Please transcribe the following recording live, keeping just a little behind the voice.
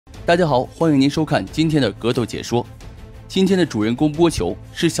大家好，欢迎您收看今天的格斗解说。今天的主人公波球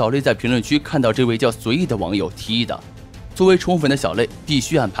是小类在评论区看到这位叫随意的网友提议的，作为宠粉的小类必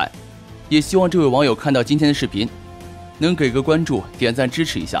须安排，也希望这位网友看到今天的视频，能给个关注、点赞支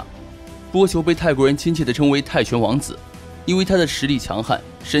持一下。波球被泰国人亲切地称为泰拳王子，因为他的实力强悍、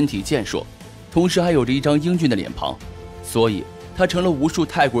身体健硕，同时还有着一张英俊的脸庞，所以他成了无数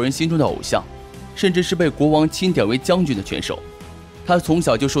泰国人心中的偶像，甚至是被国王钦点为将军的拳手。他从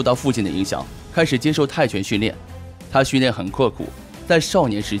小就受到父亲的影响，开始接受泰拳训练。他训练很刻苦，在少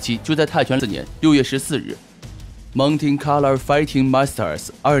年时期就在泰拳4年6月14日 Mountain Color Fighting Masters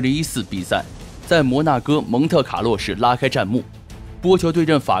 2014比赛在摩纳哥蒙特卡洛市拉开战幕。波球对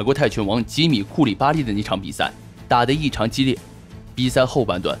阵法国泰拳王吉米库里巴利的那场比赛打得异常激烈。比赛后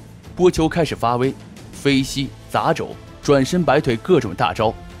半段，波球开始发威，飞膝、砸肘、转身摆腿各种大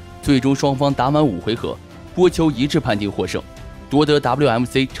招，最终双方打满5回合，波球一致判定获胜，夺得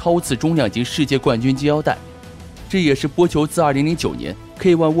WMC 超次中量级世界冠军金腰带。这也是波球自2009年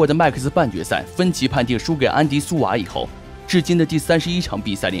K1 World Max 半决赛分歧判定输给安迪苏瓦以后，至今的第31场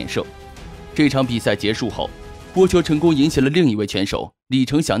比赛连胜。这场比赛结束后，波球成功引起了另一位拳手李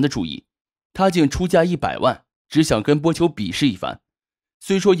成祥的注意，他竟出价100万，只想跟波球比试一番。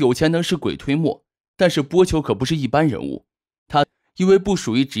虽说有钱能使鬼推磨，但是波球可不是一般人物，他因为不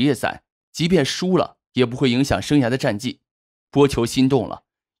属于职业赛，即便输了也不会影响生涯的战绩。波球心动了，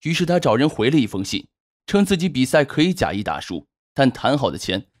于是他找人回了一封信，称自己比赛可以假意打输，但谈好的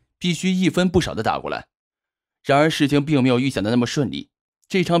钱必须一分不少的打过来。然而事情并没有预想的那么顺利，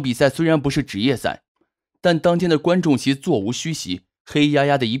这场比赛虽然不是职业赛，但当天的观众席座无虚席，黑压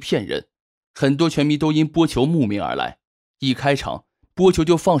压的一片人，很多拳迷都因波球慕名而来。一开场，波球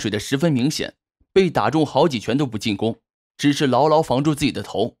就放水的十分明显，被打中好几拳都不进攻，只是牢牢防住自己的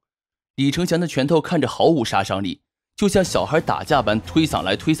头。李成祥的拳头看着毫无杀伤力，就像小孩打架般推搡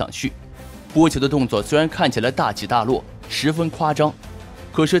来推搡去。波球的动作虽然看起来大起大落，十分夸张，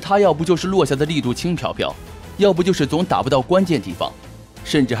可是他要不就是落下的力度轻飘飘，要不就是总打不到关键地方，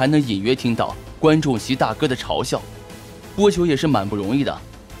甚至还能隐约听到观众席大哥的嘲笑。波球也是蛮不容易的，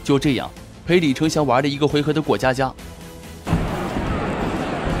就这样陪李成祥玩了1个回合的过家家。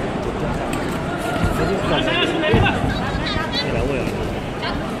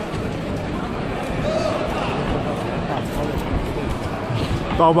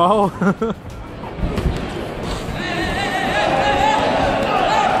宝宝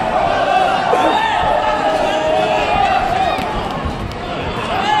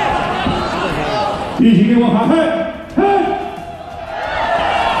一起给我喊嘿嘿！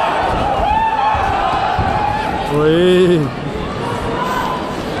喂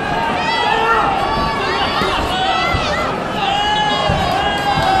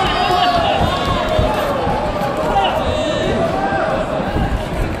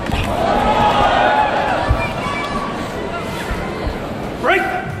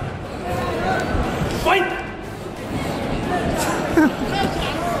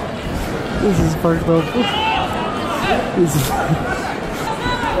，This is fucked up. This is...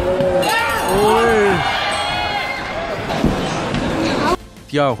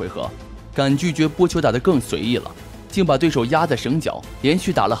 第2回合，敢拒绝波球打得更随意了，竟把对手压在绳脚，连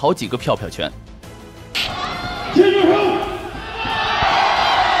续打了好几个飘飘拳。You're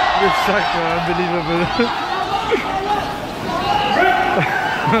such unbelievable.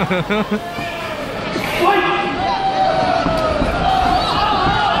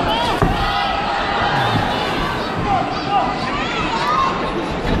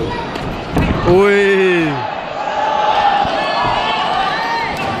 喂！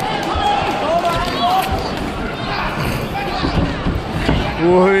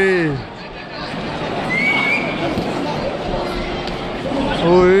喂！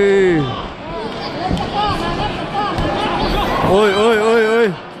喂！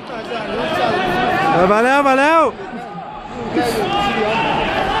喂！มาแล้ว！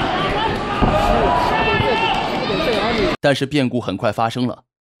但是变故很快发生了，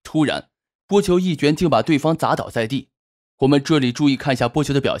突然波球一拳竟把对方砸倒在地。我们这里注意看一下波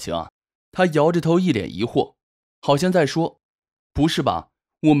球的表情啊，他摇着头一脸疑惑，好像在说，不是吧，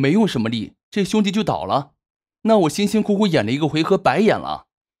我没用什么力，这兄弟就倒了，那我辛辛苦苦演了1个回合白演了。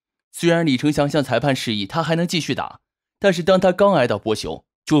虽然李成祥向裁判示意他还能继续打，但是当他刚挨到波球，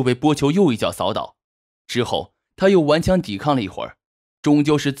就被波球又一脚扫倒，之后他又顽强抵抗了一会儿，终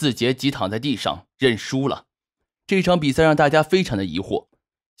究是自结挤躺在地上认输了。这场比赛让大家非常的疑惑，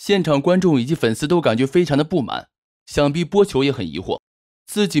现场观众以及粉丝都感觉非常的不满，想必波球也很疑惑，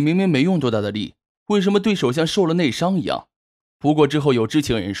自己明明没用多大的力，为什么对手像受了内伤一样？不过之后有知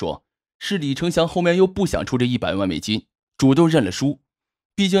情人说，是李成祥后面又不想出这100万美金，主动认了输。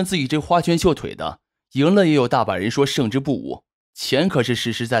毕竟自己这花拳绣腿的，赢了也有大把人说胜之不武，钱可是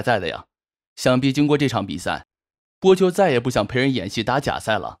实实在在的呀。想必经过这场比赛，播求再也不想陪人演戏打假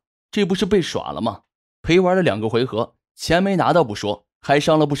赛了，这不是被耍了吗？陪玩了2个回合，钱没拿到不说，还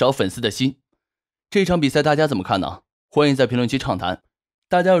伤了不少粉丝的心。这场比赛大家怎么看呢？欢迎在评论区畅谈。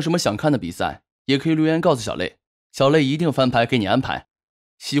大家有什么想看的比赛，也可以留言告诉小磊，小磊一定翻牌给你安排。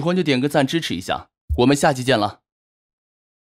喜欢就点个赞支持一下，我们下期见了。